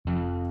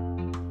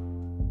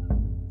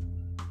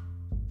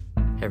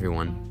Hey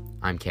everyone,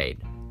 I'm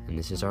Cade, and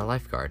this is Our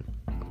Lifeguard,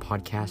 a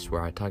podcast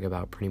where I talk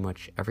about pretty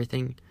much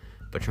everything,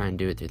 but try and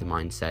do it through the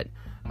mindset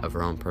of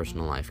our own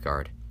personal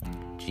lifeguard,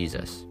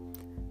 Jesus.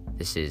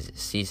 This is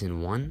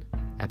Season 1,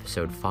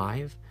 Episode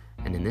 5,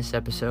 and in this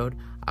episode,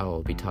 I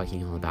will be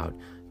talking all about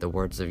the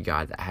words of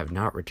God that have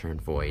not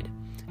returned void,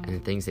 and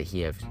the things that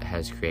He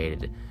has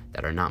created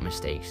that are not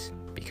mistakes,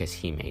 because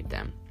He made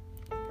them.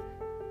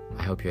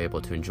 I hope you're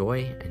able to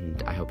enjoy,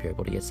 and I hope you're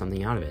able to get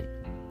something out of it.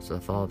 So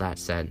with all that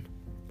said,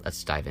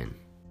 let's dive in.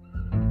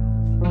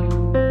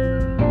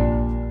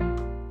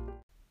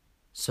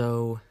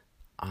 So,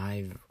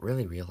 I've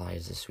really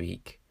realized this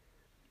week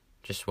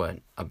just what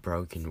a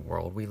broken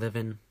world we live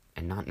in,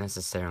 and not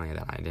necessarily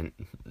that I didn't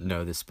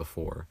know this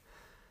before,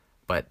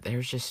 but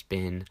there's just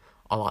been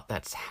a lot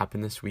that's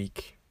happened this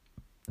week.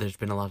 There's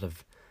been a lot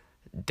of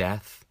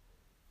death,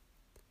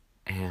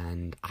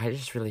 and I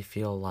just really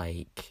feel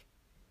like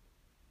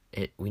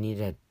we need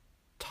to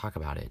talk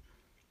about it,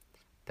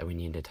 that we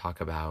need to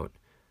talk about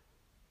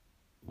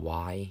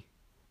why,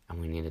 and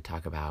we need to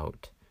talk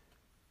about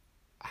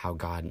how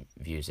God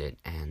views it,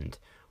 and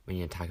we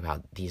need to talk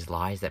about these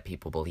lies that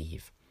people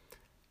believe,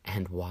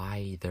 and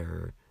why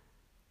they're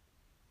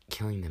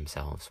killing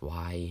themselves,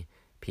 why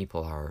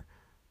people are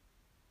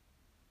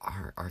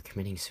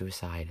committing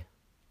suicide.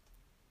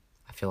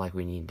 I feel like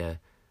we need to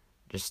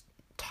just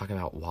talk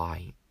about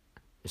why,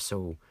 just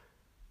so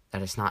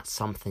that it's not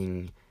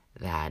something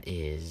that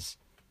is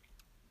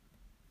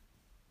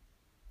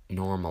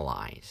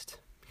normalized,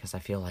 because I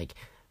feel like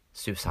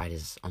suicide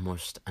is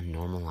almost a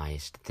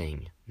normalized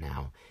thing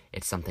now.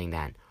 It's something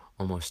that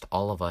almost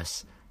all of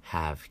us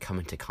have come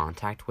into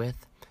contact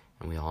with,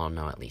 and we all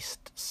know at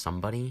least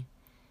somebody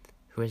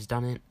who has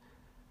done it.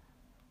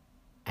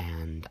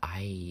 And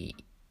I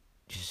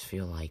just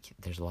feel like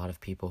there's a lot of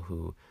people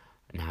who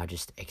now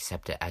just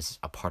accept it as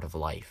a part of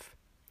life,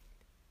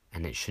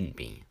 and it shouldn't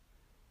be.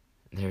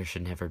 There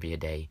should never be a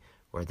day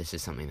where this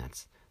is something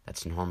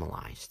that's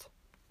normalized.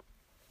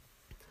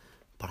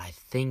 But I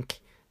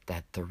think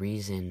that the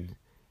reason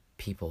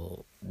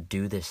people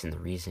do this, and the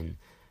reason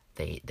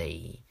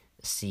they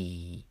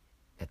see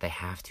that they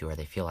have to, or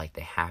they feel like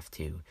they have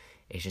to,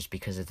 is just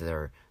because of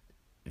their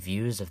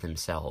views of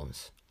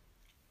themselves.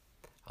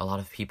 A lot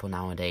of people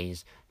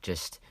nowadays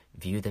just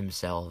view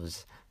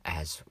themselves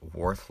as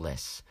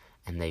worthless,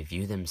 and they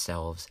view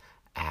themselves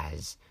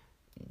as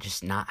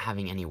just not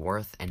having any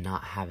worth and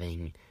not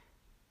having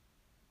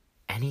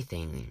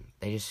anything.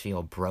 They just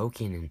feel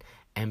broken and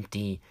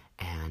empty,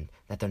 and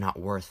that they're not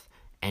worth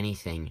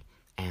anything.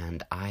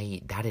 And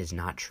that is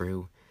not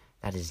true.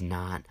 That is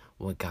not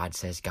what God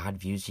says. God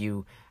views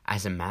you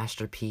as a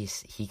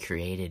masterpiece. He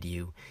created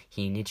you.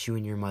 He knit you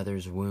in your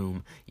mother's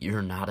womb.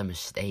 You're not a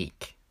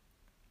mistake.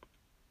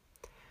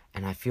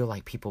 And I feel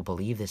like people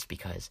believe this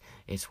because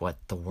it's what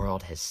the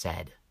world has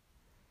said.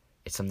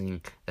 It's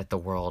something that the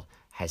world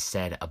has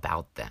said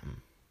about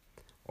them,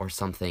 or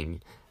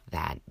something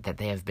that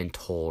they have been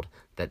told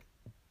that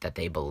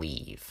they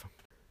believe.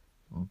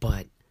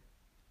 But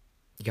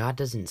God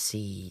doesn't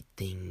see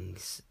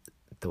things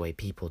the way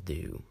people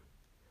do.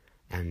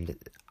 And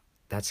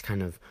that's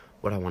kind of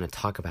what I want to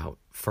talk about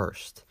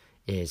first,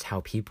 is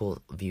how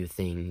people view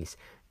things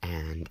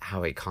and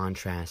how it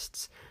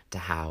contrasts to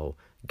how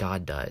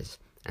God does.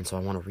 And so I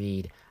want to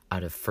read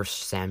out of 1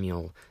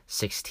 Samuel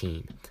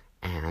 16.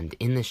 And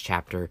in this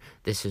chapter,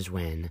 this is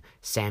when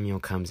Samuel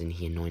comes and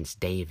he anoints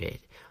David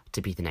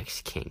to be the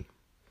next king.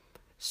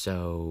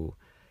 So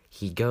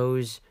he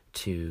goes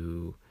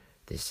to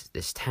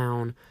this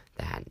town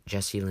that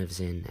Jesse lives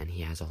in, and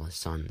he has all his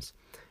sons.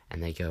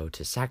 And they go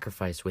to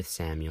sacrifice with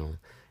Samuel,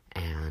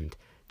 and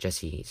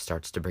Jesse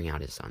starts to bring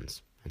out his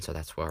sons. And so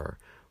that's where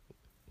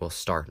we'll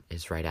start,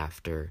 is right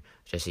after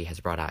Jesse has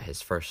brought out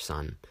his first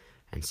son,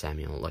 and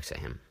Samuel looks at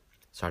him.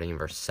 Starting in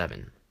verse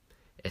 7,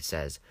 it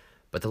says,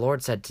 "But the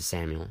Lord said to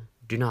Samuel,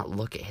 'Do not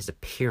look at his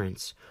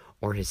appearance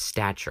or his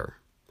stature,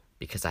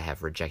 because I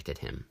have rejected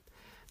him.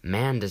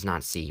 Man does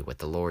not see what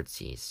the Lord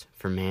sees,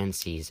 for man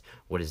sees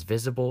what is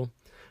visible,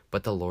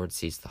 but the Lord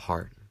sees the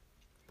heart.'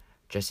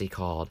 Jesse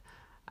called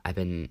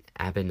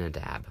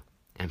Abinadab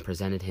and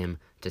presented him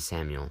to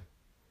Samuel.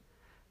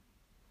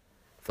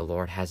 'The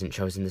Lord hasn't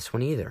chosen this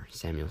one either,'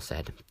 Samuel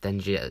said. Then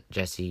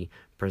Jesse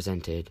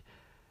presented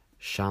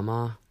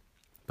Shammah,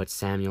 but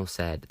Samuel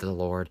said, 'The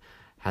Lord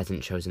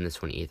hasn't chosen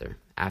this one either.'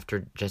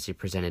 After Jesse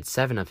presented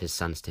 7 of his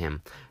sons to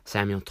him,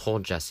 Samuel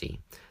told Jesse,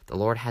 'The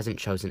Lord hasn't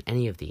chosen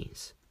any of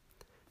these.'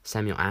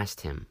 Samuel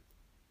asked him,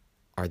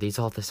 'Are these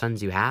all the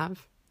sons you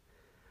have?'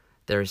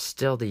 'There is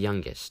still the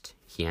youngest,'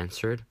 he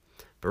answered,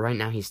 'but right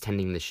now he's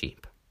tending the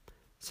sheep.'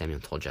 Samuel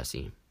told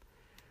Jesse,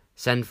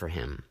 'Send for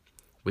him.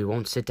 We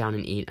won't sit down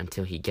and eat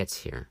until he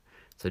gets here.'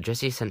 So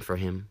Jesse sent for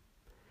him.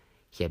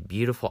 He had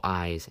beautiful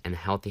eyes and a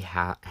healthy,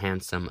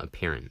 handsome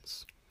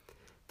appearance.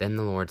 Then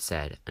the Lord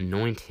said,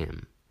 'Anoint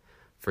him,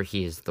 for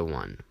he is the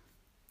one.'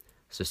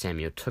 So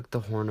Samuel took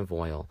the horn of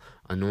oil,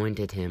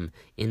 anointed him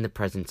in the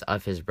presence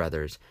of his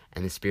brothers,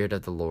 and the Spirit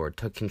of the Lord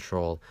took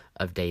control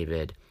of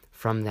David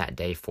from that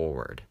day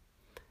forward.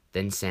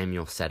 Then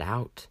Samuel set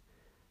out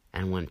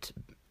and went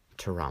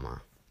to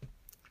Rama.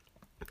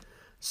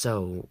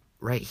 So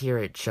right here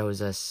it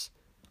shows us,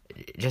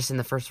 just in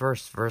the first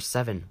verse, verse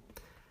 7,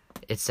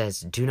 it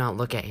says, "Do not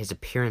look at his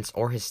appearance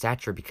or his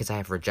stature, because I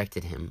have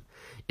rejected him."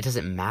 It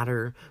doesn't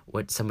matter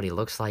what somebody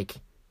looks like.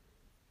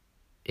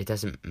 It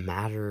doesn't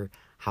matter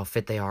how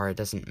fit they are. It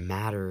doesn't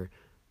matter.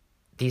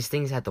 These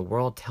things that the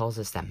world tells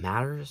us that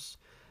matters,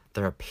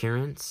 their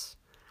appearance,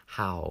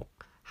 how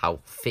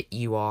fit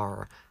you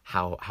are,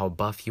 how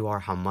buff you are,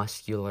 how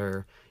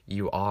muscular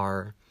you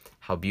are,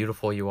 how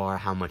beautiful you are,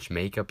 how much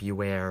makeup you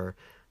wear,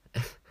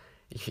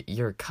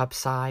 your cup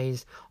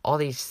size, all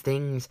these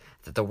things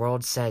that the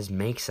world says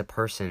makes a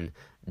person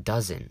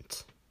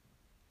doesn't.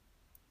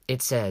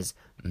 It says,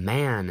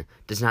 "Man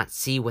does not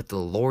see what the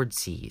Lord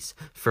sees,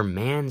 for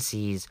man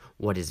sees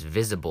what is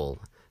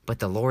visible, but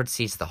the Lord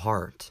sees the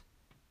heart."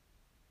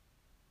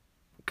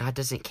 God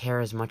doesn't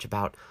care as much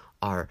about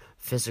our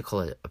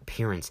physical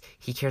appearance.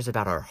 He cares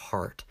about our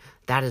heart.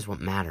 That is what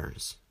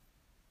matters.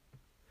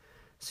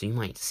 So you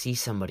might see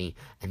somebody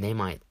and they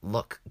might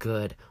look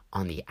good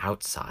on the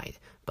outside,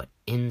 but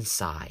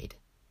inside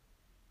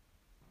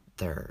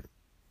they're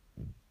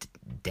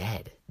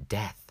dead,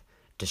 death,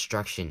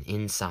 destruction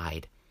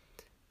inside.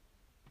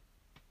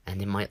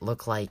 And it might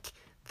look like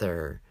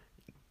they're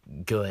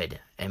good.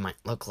 It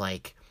might look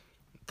like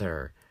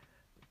they're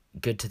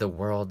good to the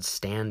world's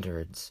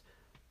standards,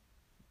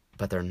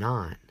 but they're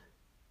not.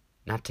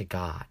 Not to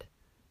God.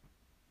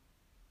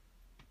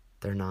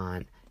 They're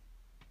not,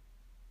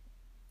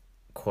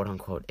 quote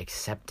unquote,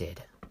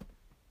 accepted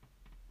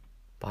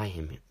by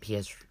him. He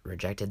has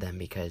rejected them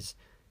because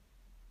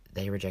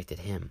they rejected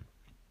him.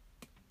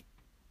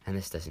 And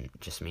this doesn't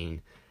just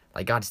mean,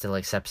 like, God still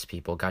accepts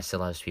people, God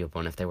still loves people,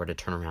 and if they were to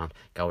turn around,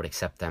 God would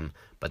accept them.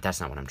 But that's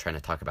not what I'm trying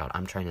to talk about.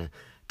 I'm trying to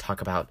talk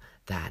about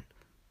that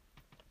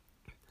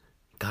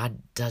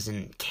God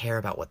doesn't care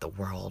about what the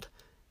world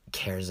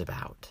cares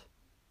about.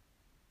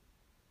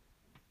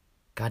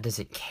 God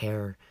doesn't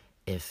care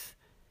if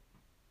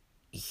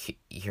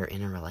you're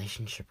in a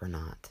relationship or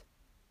not.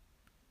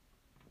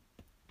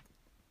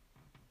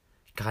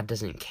 God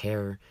doesn't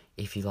care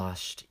if you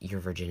lost your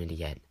virginity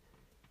yet.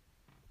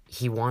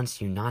 He wants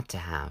you not to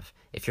have.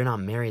 If you're not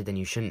married, then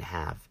you shouldn't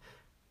have.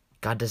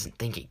 God doesn't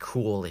think it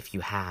cool if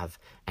you have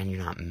and you're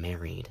not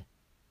married.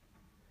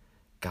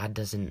 God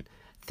doesn't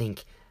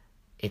think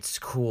it's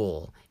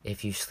cool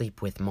if you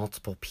sleep with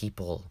multiple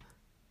people.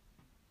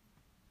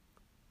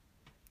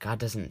 God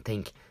doesn't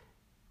think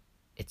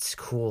it's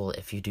cool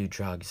if you do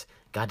drugs.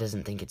 God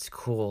doesn't think it's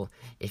cool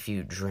if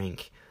you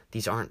drink.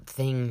 These aren't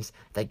things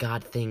that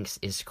God thinks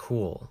is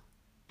cool.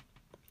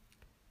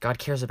 God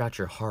cares about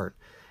your heart,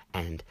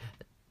 and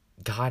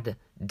God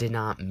did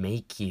not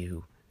make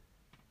you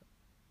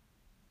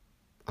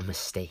a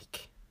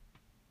mistake.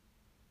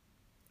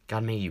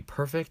 God made you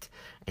perfect,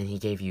 and He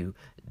gave you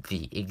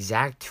the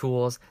exact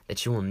tools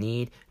that you will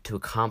need to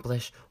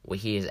accomplish what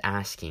He is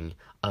asking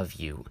of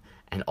you.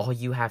 And all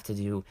you have to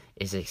do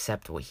is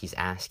accept what He's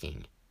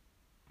asking.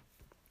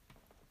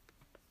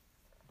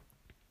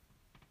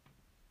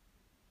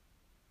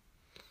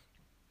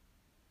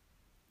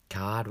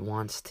 God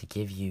wants to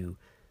give you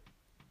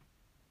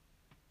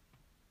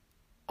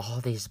all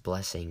these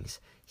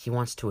blessings. He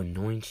wants to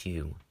anoint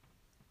you.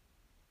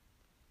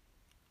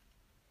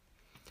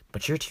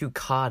 But you're too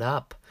caught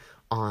up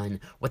on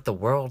what the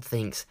world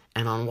thinks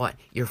and on what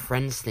your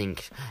friends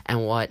think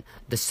and what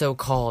the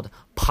so-called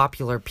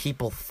popular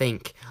people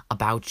think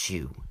about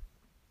you,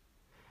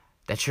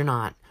 that you're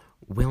not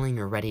willing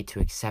or ready to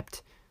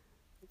accept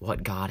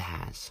what God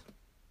has.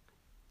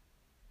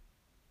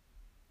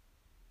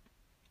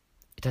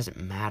 It doesn't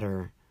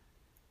matter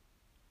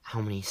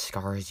how many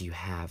scars you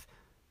have.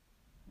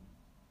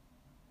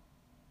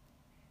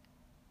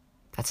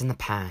 That's in the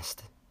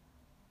past.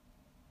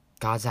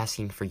 God's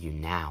asking for you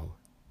now.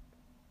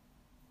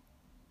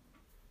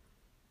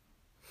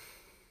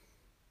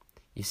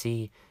 You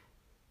see,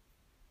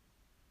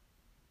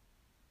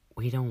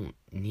 we don't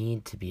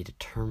need to be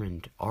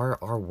determined.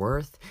 Our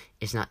worth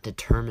is not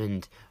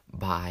determined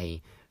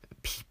by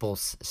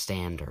people's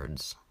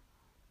standards.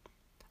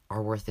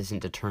 Our worth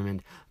isn't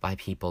determined by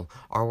people.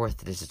 Our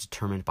worth is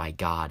determined by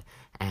God.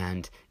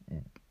 And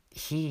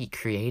He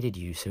created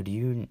you, so do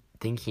you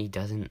think He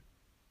doesn't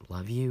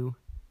love you?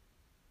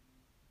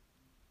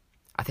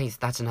 I think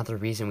that's another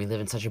reason we live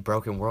in such a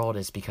broken world,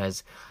 is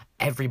because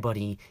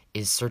everybody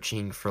is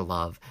searching for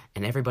love,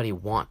 and everybody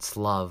wants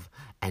love,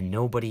 and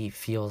nobody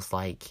feels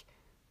like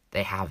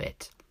they have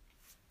it.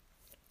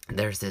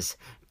 There's this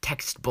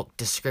textbook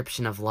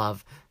description of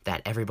love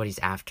that everybody's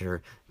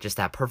after, just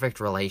that perfect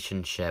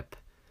relationship,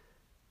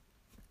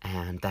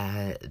 and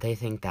that they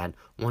think that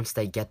once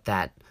they get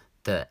that,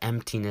 the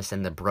emptiness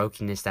and the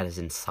brokenness that is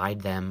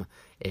inside them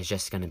is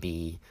just going to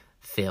be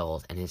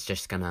filled, and it's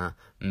just gonna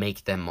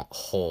make them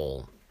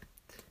whole.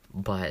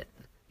 But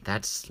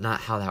that's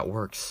not how that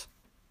works.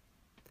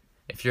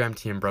 If you're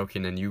empty and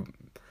broken and you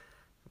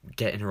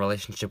get in a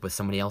relationship with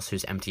somebody else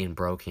who's empty and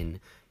broken,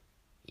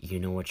 you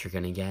know what you're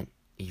gonna get?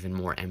 Even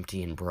more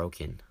empty and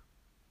broken.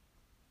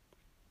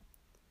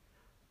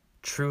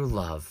 True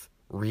love,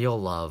 real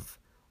love,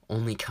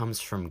 only comes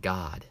from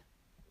God.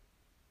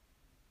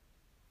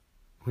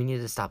 We need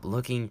to stop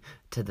looking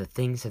to the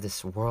things of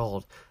this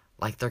world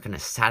like they're going to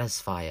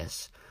satisfy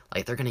us,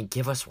 like they're going to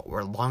give us what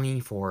we're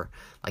longing for,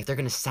 like they're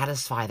going to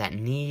satisfy that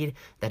need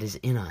that is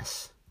in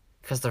us,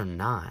 because they're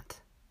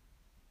not.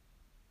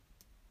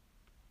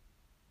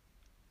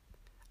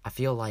 I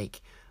feel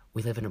like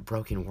we live in a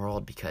broken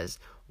world because,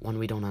 one,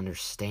 we don't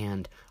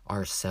understand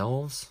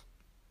ourselves,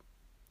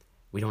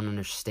 we don't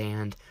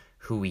understand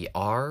who we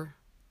are,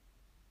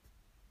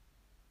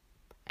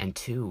 and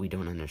two, we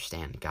don't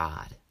understand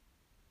God.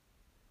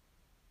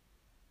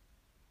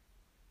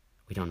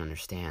 We don't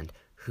understand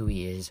who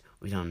He is.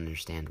 We don't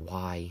understand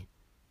why.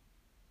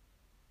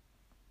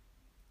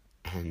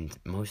 And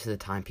most of the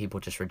time, people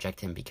just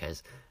reject Him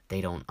because they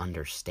don't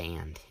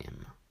understand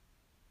Him.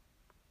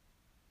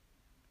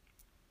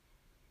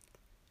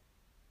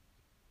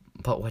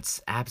 But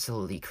what's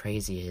absolutely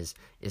crazy is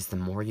the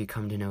more you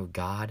come to know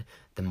God,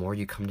 the more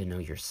you come to know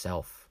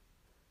yourself.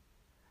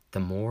 The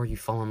more you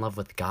fall in love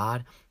with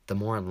God, the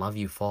more in love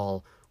you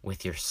fall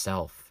with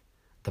yourself.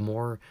 The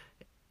more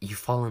you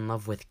fall in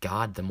love with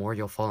God, the more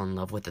you'll fall in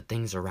love with the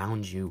things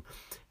around you.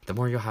 The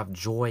more you'll have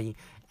joy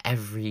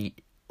every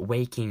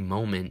waking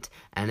moment.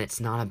 And it's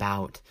not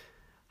about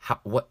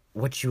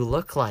what you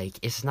look like.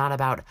 It's not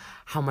about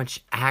how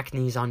much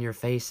acne is on your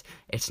face.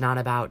 It's not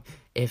about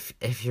if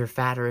you're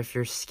fat or if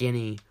you're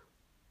skinny.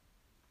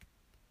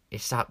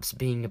 It stops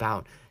being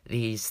about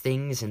these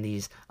things and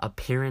these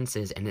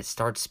appearances, and it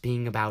starts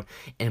being about,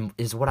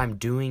 is what I'm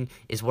doing,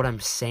 is what I'm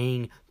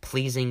saying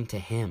pleasing to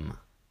Him?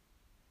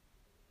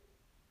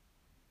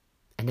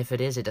 And if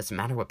it is, it doesn't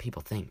matter what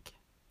people think.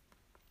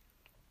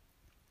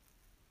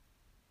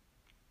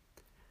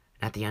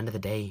 And at the end of the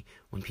day,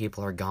 when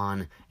people are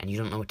gone and you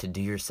don't know what to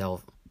do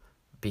yourself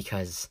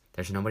because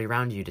there's nobody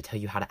around you to tell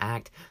you how to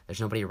act,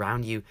 there's nobody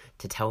around you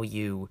to tell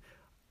you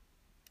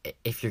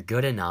if you're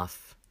good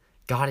enough,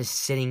 God is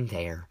sitting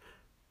there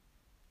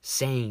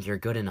saying you're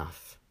good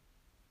enough.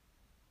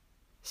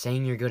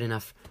 Saying you're good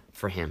enough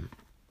for Him.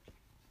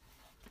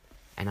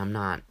 And I'm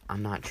not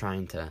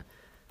trying to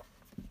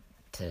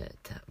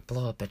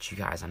blow up at you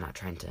guys. I'm not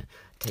trying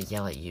to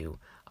yell at you.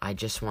 I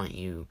just want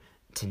you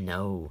to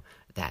know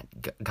that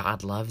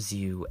God loves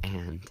you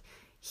and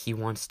He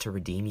wants to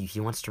redeem you. He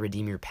wants to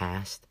redeem your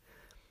past.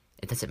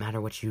 It doesn't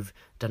matter what you've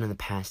done in the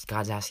past.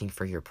 God's asking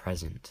for your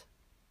present.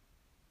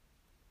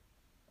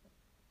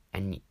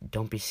 And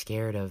don't be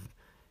scared of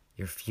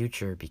your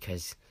future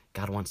because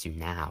God wants you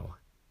now.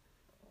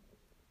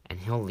 And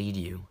He'll lead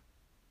you.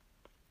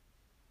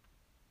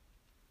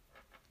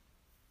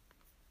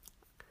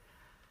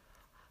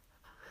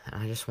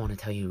 And I just want to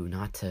tell you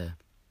not to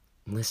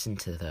listen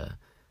to the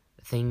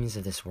things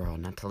of this world,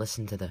 not to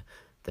listen to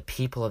the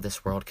people of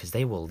this world, because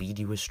they will lead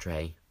you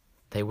astray.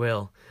 They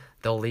will.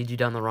 They'll lead you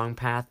down the wrong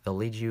path. They'll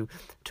lead you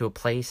to a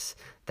place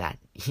that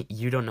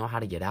you don't know how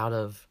to get out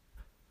of.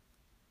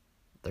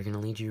 They're going to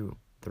lead you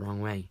the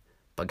wrong way,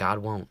 but God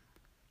won't.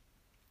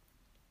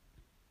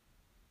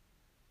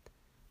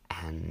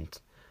 And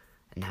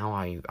now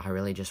I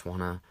really just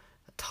want to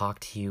talk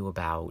to you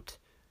about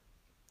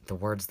the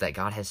words that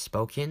God has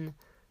spoken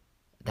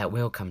that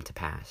will come to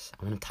pass.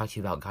 I want to talk to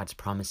you about God's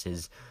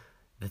promises,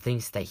 the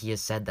things that He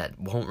has said that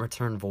won't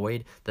return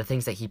void, the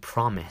things that He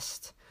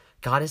promised.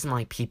 God isn't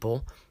like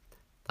people,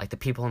 like the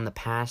people in the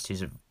past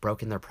who's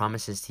broken their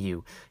promises to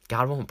you.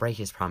 God won't break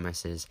His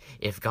promises.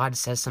 If God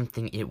says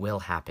something, it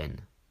will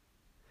happen.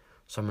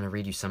 So I'm going to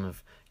read you some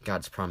of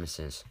God's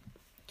promises.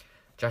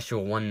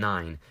 Joshua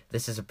 1:9,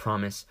 this is a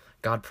promise.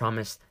 God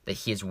promised that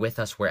He is with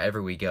us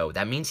wherever we go.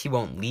 That means He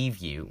won't leave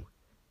you.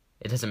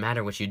 It doesn't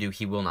matter what you do,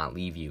 He will not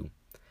leave you.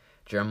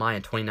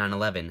 Jeremiah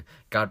 29:11,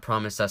 God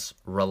promised us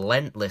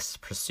relentless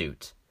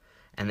pursuit,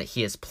 and that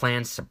He has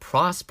plans to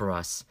prosper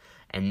us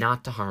and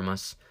not to harm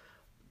us,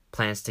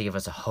 plans to give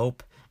us a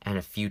hope and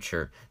a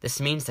future.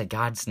 This means that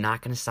God's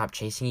not going to stop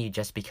chasing you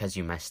just because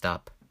you messed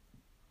up.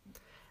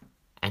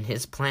 And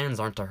His plans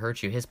aren't to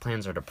hurt you, His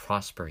plans are to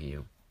prosper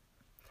you.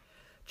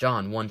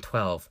 John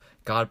 1:12,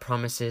 God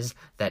promises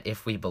that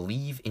if we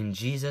believe in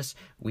Jesus,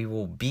 we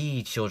will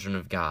be children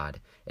of God.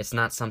 It's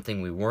not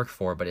something we work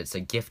for, but it's a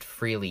gift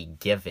freely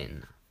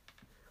given.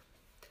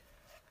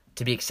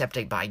 To be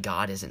accepted by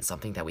God isn't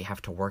something that we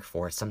have to work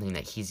for. It's something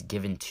that He's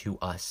given to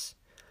us.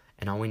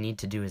 And all we need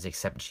to do is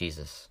accept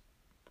Jesus.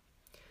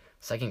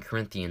 2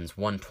 Corinthians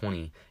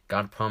 1:20,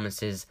 God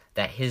promises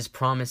that His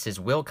promises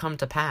will come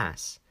to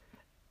pass.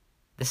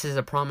 This is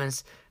a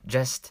promise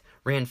just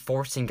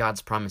reinforcing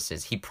God's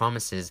promises. He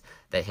promises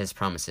that His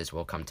promises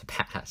will come to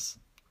pass.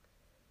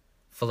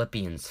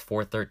 Philippians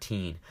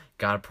 4:13,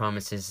 God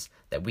promises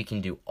that we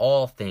can do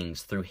all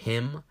things through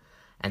Him,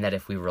 and that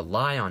if we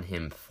rely on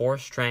Him for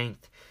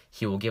strength,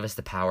 He will give us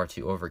the power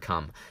to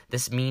overcome.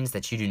 This means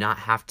that you do not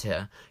have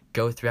to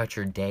go throughout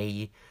your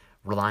day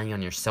relying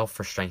on yourself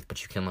for strength,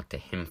 but you can look to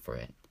Him for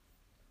it.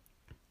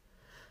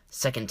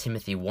 2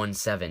 Timothy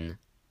 1:7,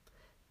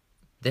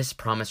 this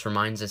promise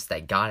reminds us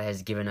that God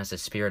has given us a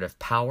spirit of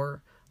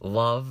power,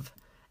 love,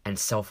 and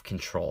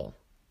self-control.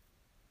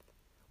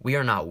 We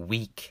are not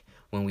weak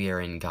when we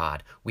are in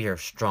God. We are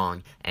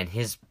strong, and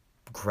his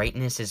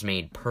greatness is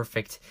made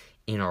perfect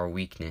in our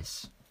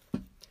weakness.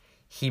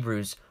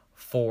 Hebrews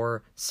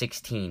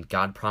 4:16,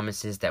 God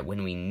promises that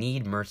when we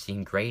need mercy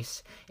and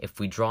grace, if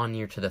we draw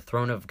near to the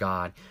throne of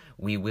God,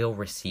 we will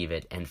receive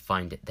it and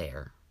find it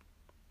there.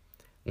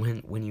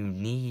 When you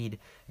need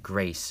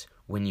grace,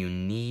 when you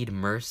need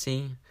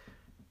mercy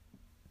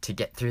to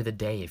get through the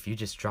day, if you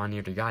just draw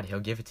near to God, he'll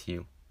give it to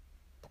you.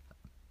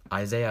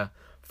 Isaiah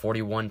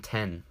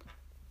 41:10,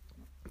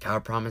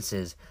 God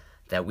promises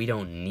that we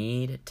don't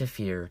need to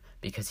fear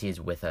because he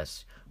is with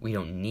us. We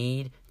don't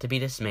need to be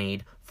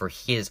dismayed, for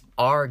he is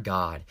our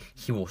God.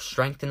 He will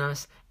strengthen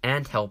us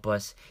and help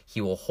us.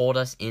 He will hold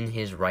us in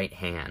his right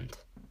hand.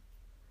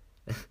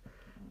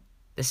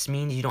 This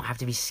means you don't have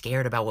to be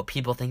scared about what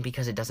people think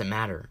because it doesn't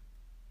matter.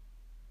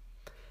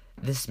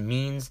 This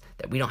means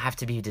that we don't have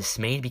to be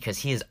dismayed because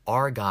he is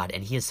our God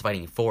and he is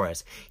fighting for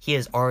us. He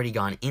has already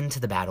gone into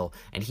the battle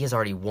and he has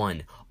already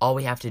won. All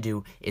we have to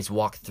do is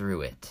walk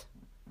through it.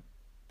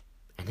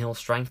 And he'll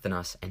strengthen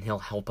us and he'll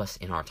help us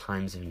in our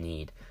times of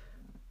need.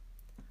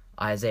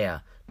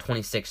 Isaiah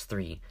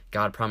 26:3,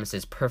 God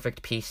promises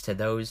perfect peace to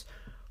those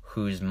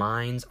whose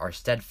minds are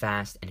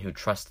steadfast and who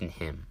trust in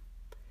him.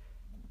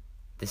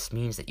 This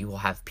means that you will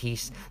have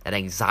peace, that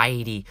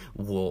anxiety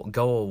will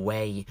go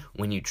away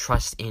when you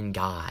trust in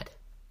God.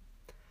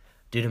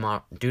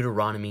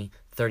 Deuteronomy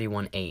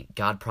 31:8,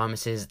 God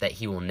promises that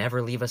he will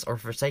never leave us or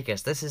forsake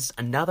us. This is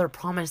another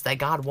promise that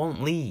God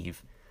won't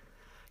leave.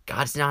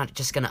 God's not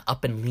just going to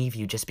up and leave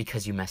you just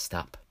because you messed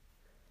up.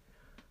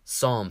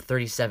 Psalm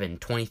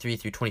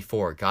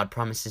 37:23-24, God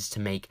promises to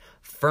make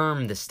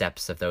firm the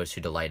steps of those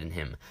who delight in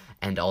him.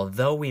 And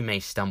although we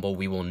may stumble,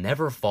 we will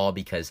never fall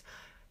because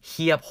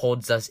he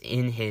upholds us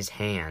in his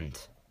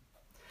hand.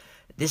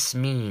 This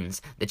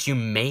means that you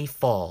may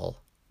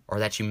fall or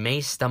that you may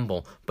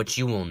stumble, but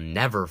you will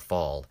never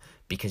fall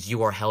because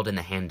you are held in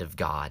the hand of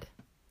God.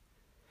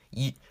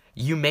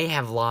 You may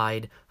have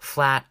lied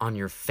flat on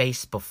your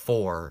face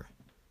before.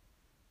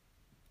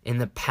 In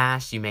the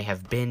past, you may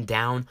have been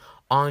down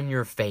on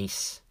your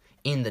face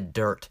in the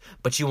dirt,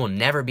 but you will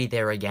never be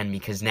there again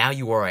because now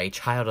you are a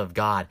child of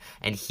God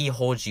and he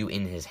holds you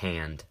in his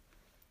hand.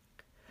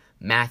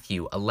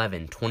 Matthew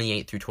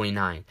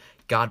 11:28-29,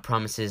 God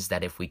promises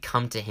that if we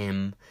come to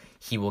him,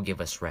 he will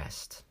give us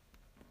rest.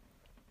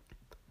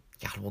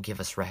 God will give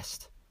us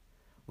rest.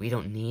 We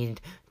don't need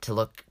to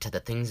look to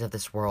the things of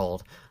this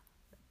world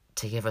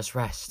to give us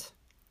rest.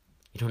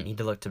 You don't need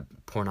to look to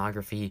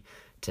pornography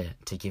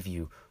to give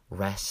you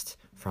rest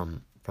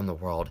from the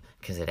world,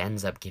 because it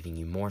ends up giving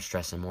you more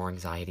stress and more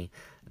anxiety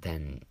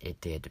than it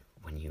did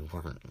when you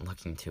weren't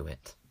looking to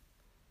it.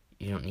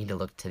 You don't need to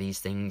look to these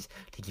things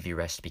to give you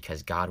rest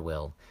because God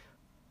will.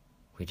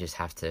 We just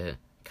have to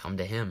come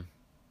to him.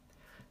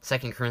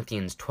 2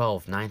 Corinthians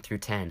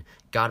 12:9-10,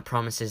 God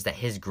promises that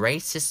his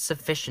grace is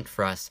sufficient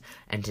for us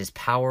and his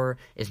power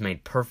is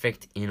made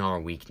perfect in our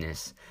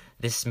weakness.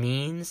 This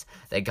means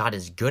that God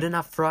is good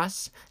enough for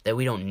us, that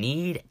we don't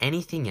need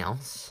anything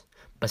else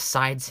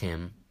besides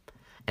him,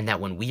 and that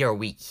when we are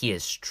weak, he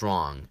is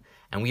strong,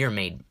 and we are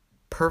made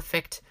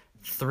perfect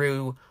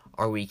through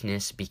our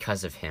weakness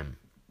because of him.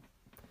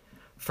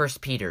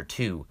 1 Peter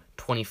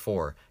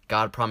 2:24,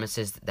 God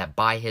promises that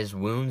by his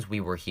wounds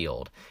we were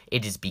healed.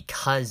 It is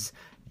because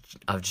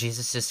of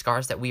Jesus'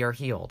 scars that we are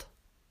healed.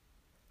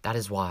 That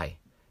is why.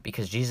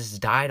 Because Jesus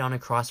died on a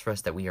cross for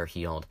us that we are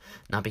healed.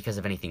 Not because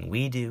of anything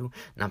we do,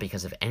 not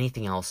because of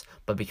anything else,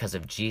 but because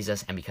of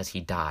Jesus and because he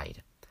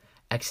died.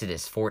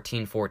 Exodus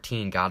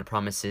 14:14, God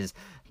promises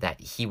that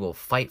he will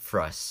fight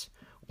for us.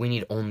 We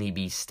need only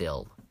be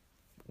still.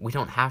 We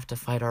don't have to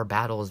fight our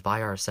battles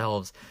by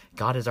ourselves.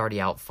 God is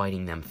already out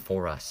fighting them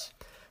for us.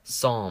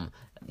 Psalm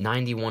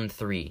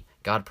 91:3,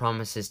 God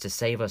promises to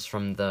save us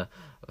from the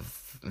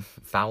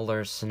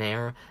fowler's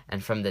snare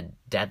and from the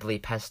deadly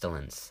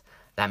pestilence.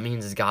 That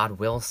means God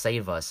will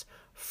save us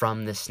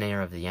from the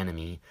snare of the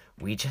enemy.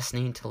 We just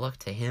need to look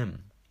to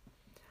him.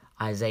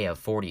 Isaiah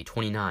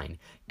 40:29,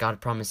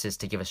 God promises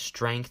to give us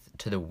strength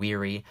to the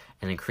weary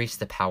and increase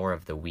the power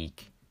of the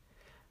weak.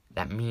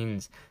 That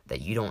means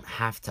that you don't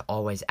have to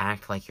always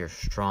act like you're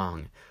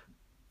strong.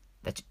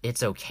 That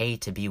it's okay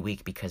to be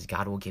weak because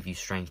God will give you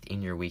strength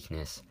in your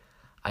weakness.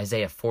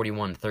 Isaiah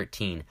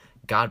 41:13,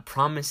 God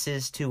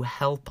promises to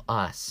help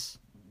us.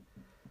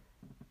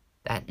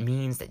 That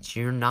means that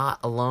you're not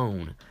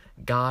alone.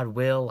 God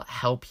will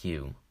help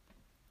you.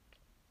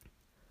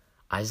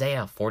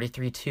 Isaiah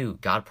 43:2,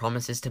 God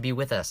promises to be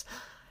with us.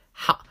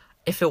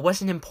 If it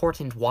wasn't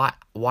important, why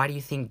do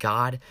you think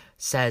God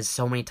says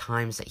so many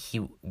times that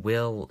he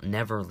will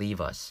never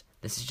leave us?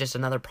 This is just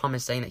another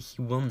promise saying that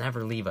he will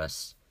never leave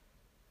us.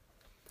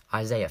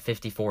 Isaiah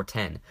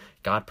 54:10,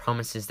 God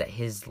promises that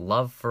his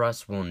love for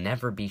us will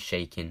never be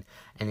shaken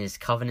and his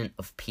covenant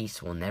of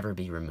peace will never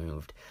be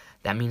removed.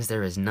 That means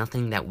there is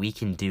nothing that we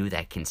can do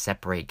that can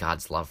separate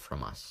God's love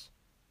from us.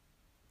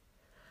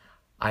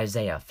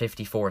 Isaiah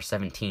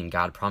 54:17,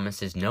 God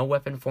promises no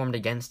weapon formed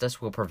against us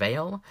will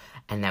prevail,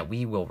 and that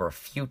we will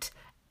refute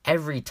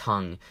every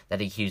tongue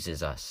that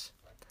accuses us.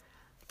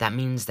 That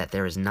means that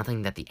there is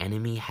nothing that the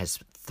enemy has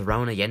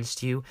thrown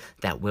against you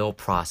that will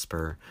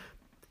prosper.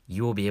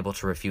 You will be able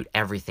to refute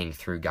everything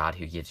through God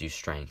who gives you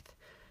strength.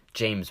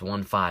 James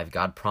 1:5,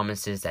 God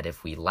promises that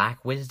if we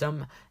lack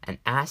wisdom and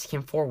ask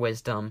him for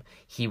wisdom,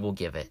 he will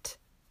give it.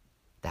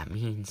 That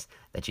means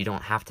that you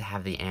don't have to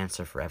have the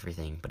answer for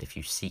everything, but if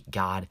you seek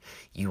God,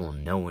 you will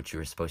know what you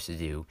are supposed to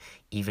do,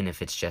 even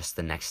if it's just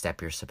the next step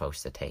you're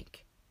supposed to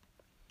take.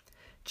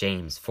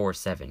 James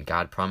 4:7,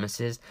 God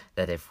promises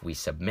that if we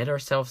submit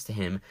ourselves to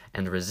him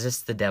and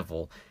resist the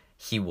devil,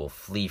 he will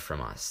flee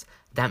from us.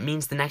 That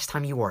means the next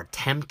time you are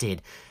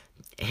tempted,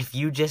 if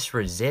you just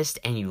resist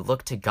and you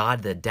look to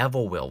God, the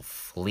devil will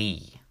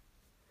flee.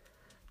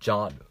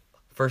 1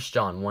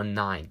 John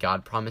 1:9,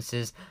 God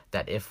promises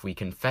that if we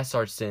confess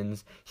our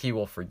sins, he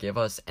will forgive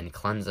us and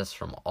cleanse us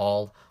from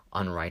all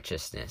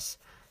unrighteousness.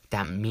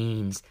 That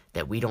means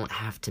that we don't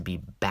have to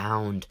be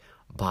bound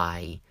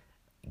by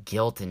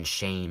guilt and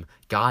shame.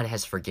 God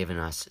has forgiven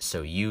us,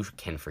 so you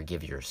can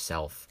forgive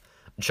yourself.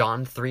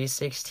 John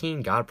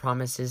 3:16, God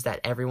promises that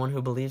everyone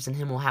who believes in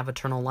him will have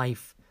eternal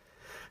life.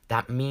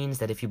 That means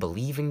that if you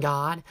believe in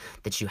God,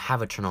 that you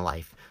have eternal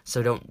life.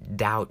 So don't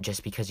doubt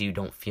just because you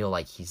don't feel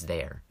like he's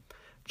there.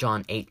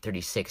 John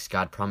 8:36,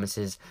 God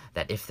promises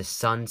that if the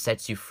Son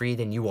sets you free,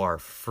 then you are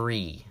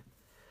free.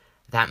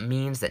 That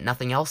means that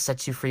nothing else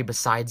sets you free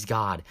besides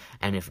God.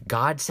 And if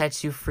God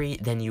sets you free,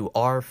 then you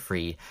are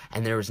free.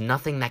 And there is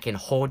nothing that can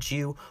hold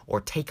you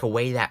or take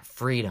away that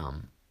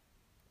freedom.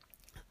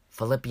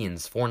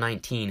 Philippians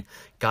 4:19,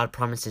 God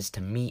promises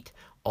to meet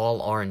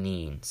all our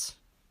needs.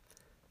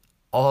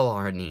 All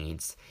our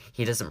needs.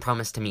 He doesn't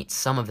promise to meet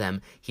some of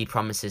them. He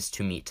promises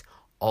to meet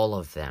all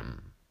of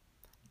them.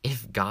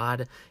 If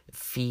God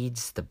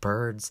feeds the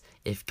birds,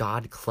 if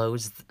God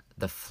clothes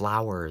the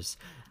flowers,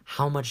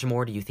 how much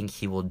more do you think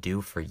he will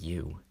do for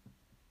you?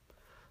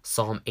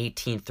 Psalm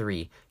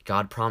 18:3,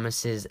 God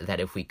promises that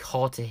if we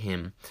call to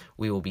him,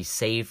 we will be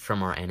saved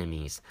from our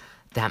enemies.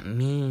 That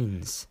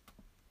means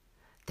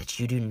that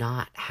you do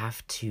not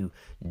have to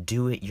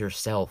do it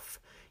yourself.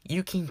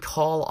 You can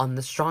call on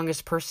the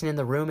strongest person in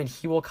the room and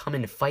he will come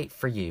and fight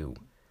for you.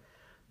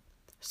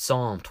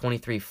 Psalm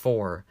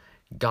 23:4,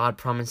 God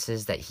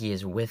promises that he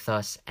is with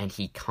us and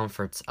he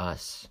comforts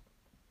us.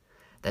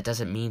 That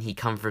doesn't mean he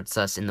comforts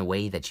us in the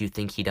way that you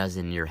think he does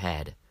in your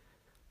head.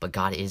 But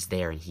God is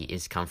there and he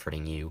is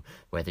comforting you,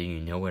 whether you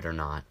know it or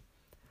not.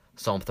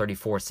 Psalm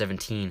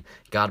 34:17,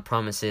 God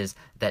promises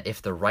that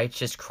if the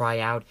righteous cry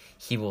out,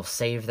 he will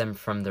save them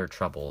from their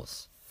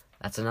troubles.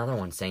 That's another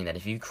one saying that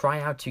if you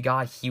cry out to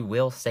God, he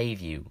will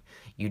save you.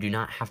 You do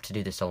not have to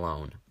do this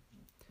alone.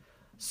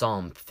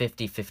 Psalm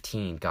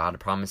 50:15, God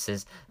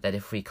promises that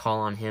if we call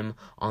on him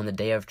on the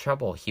day of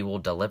trouble, he will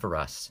deliver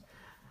us.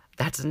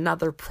 That's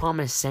another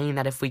promise saying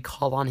that if we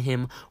call on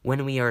him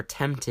when we are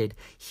tempted,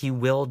 he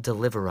will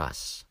deliver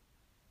us.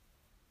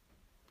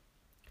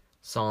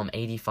 Psalm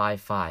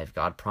 85:5,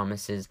 God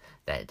promises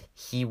that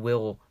he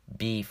will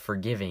be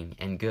forgiving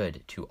and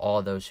good to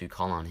all those who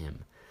call on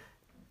him.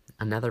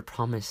 Another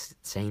promise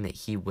saying that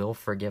he will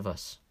forgive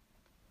us.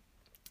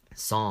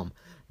 Psalm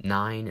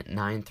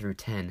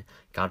 9:9-10,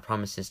 God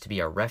promises to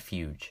be a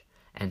refuge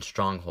and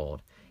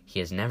stronghold. He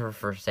has never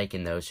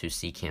forsaken those who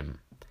seek him.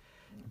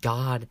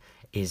 God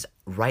is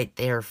right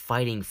there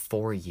fighting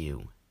for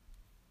you.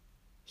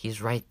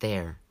 He's right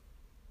there.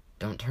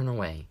 Don't turn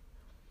away.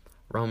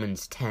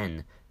 Romans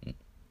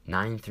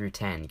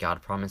 10:9-10,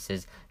 God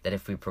promises that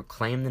if we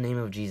proclaim the name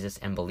of Jesus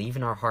and believe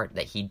in our heart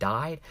that he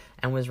died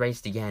and was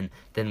raised again,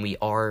 then we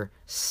are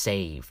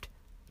saved.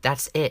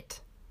 That's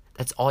it.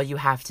 That's all you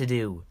have to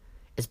do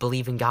is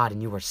believe in God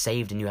and you are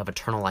saved and you have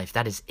eternal life.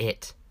 That is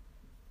it.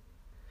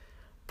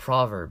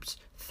 Proverbs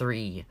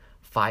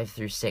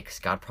 3:5-6,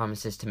 God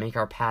promises to make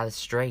our paths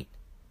straight.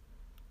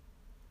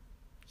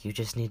 You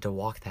just need to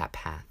walk that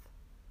path.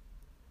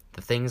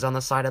 The things on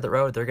the side of the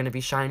road, they're going to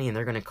be shiny and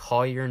they're going to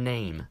call your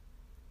name.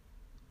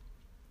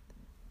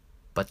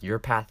 But your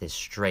path is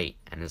straight,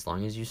 and as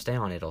long as you stay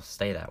on it, it'll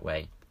stay that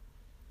way.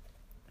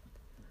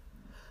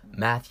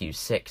 Matthew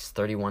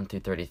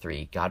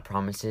 6:31-33, God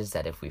promises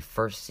that if we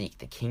first seek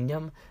the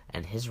kingdom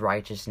and his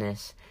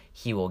righteousness,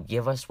 he will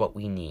give us what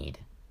we need.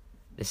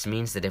 This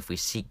means that if we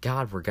seek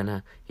God,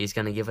 he's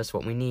gonna give us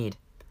what we need.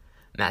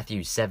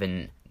 Matthew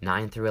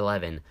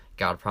 7:9-11,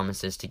 God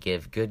promises to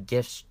give good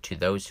gifts to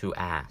those who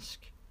ask.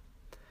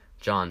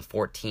 John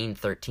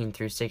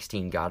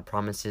 14:13-16, God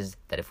promises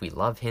that if we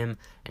love him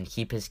and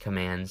keep his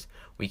commands,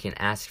 we can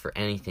ask for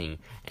anything,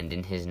 and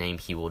in his name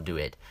he will do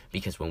it.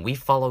 Because when we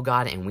follow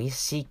God and we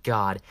seek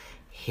God,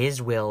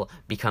 his will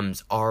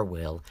becomes our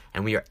will,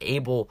 and we are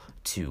able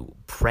to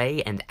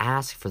pray and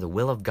ask for the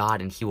will of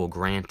God, and he will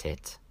grant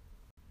it.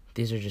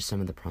 These are just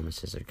some of the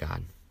promises of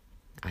God.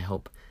 I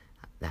hope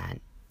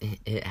that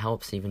it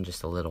helps even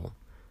just a little.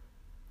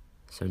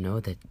 So know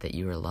that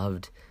you are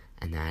loved,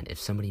 and that if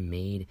somebody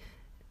made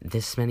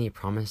this many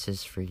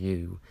promises for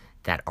you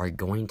that are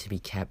going to be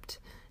kept,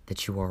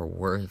 that you're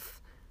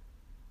worth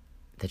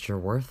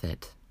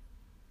it.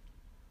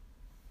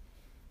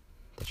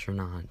 That you're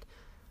not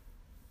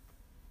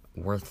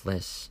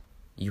worthless.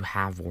 You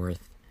have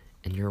worth,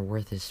 And your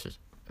worth is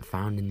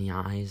found in the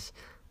eyes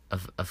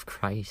of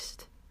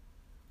Christ.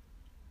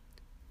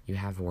 You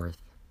have worth.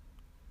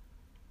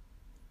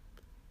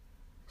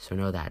 So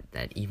know that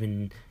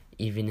even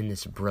in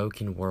this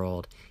broken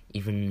world,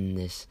 even in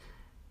this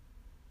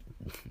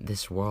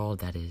world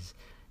that is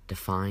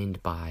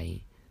defined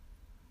by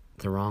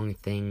the wrong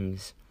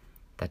things,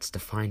 that's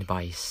defined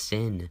by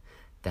sin,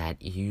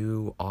 that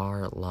you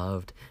are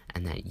loved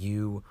and that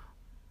you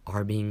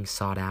are being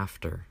sought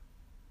after.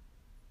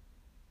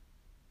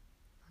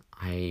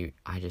 I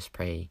just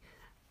pray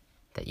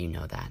that you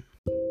know that.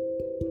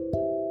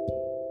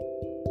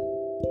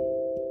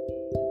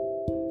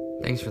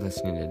 Thanks for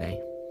listening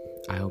today.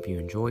 I hope you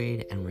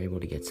enjoyed and were able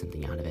to get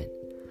something out of it.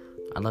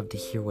 I'd love to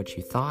hear what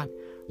you thought,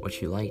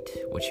 what you liked,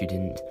 what you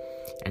didn't,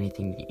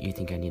 anything you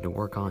think I need to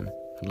work on.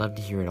 I'd love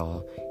to hear it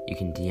all. You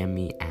can DM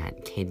me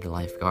at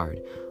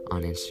KTheLifeGuard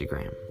on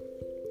Instagram.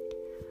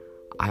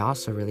 I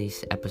also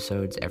release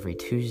episodes every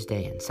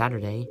Tuesday and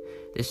Saturday.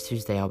 This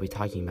Tuesday I'll be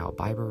talking about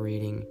Bible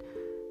reading,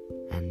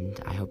 and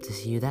I hope to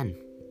see you then.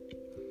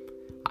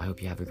 I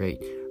hope you have a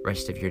great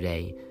rest of your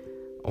day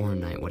or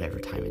night, whatever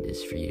time it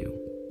is for you.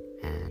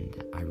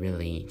 And I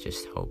really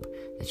just hope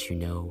that you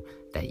know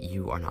that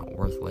you are not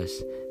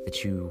worthless,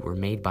 that you were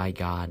made by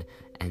God,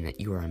 and that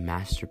you are a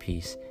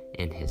masterpiece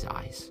in His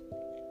eyes.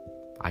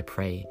 I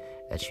pray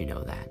that you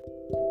know that.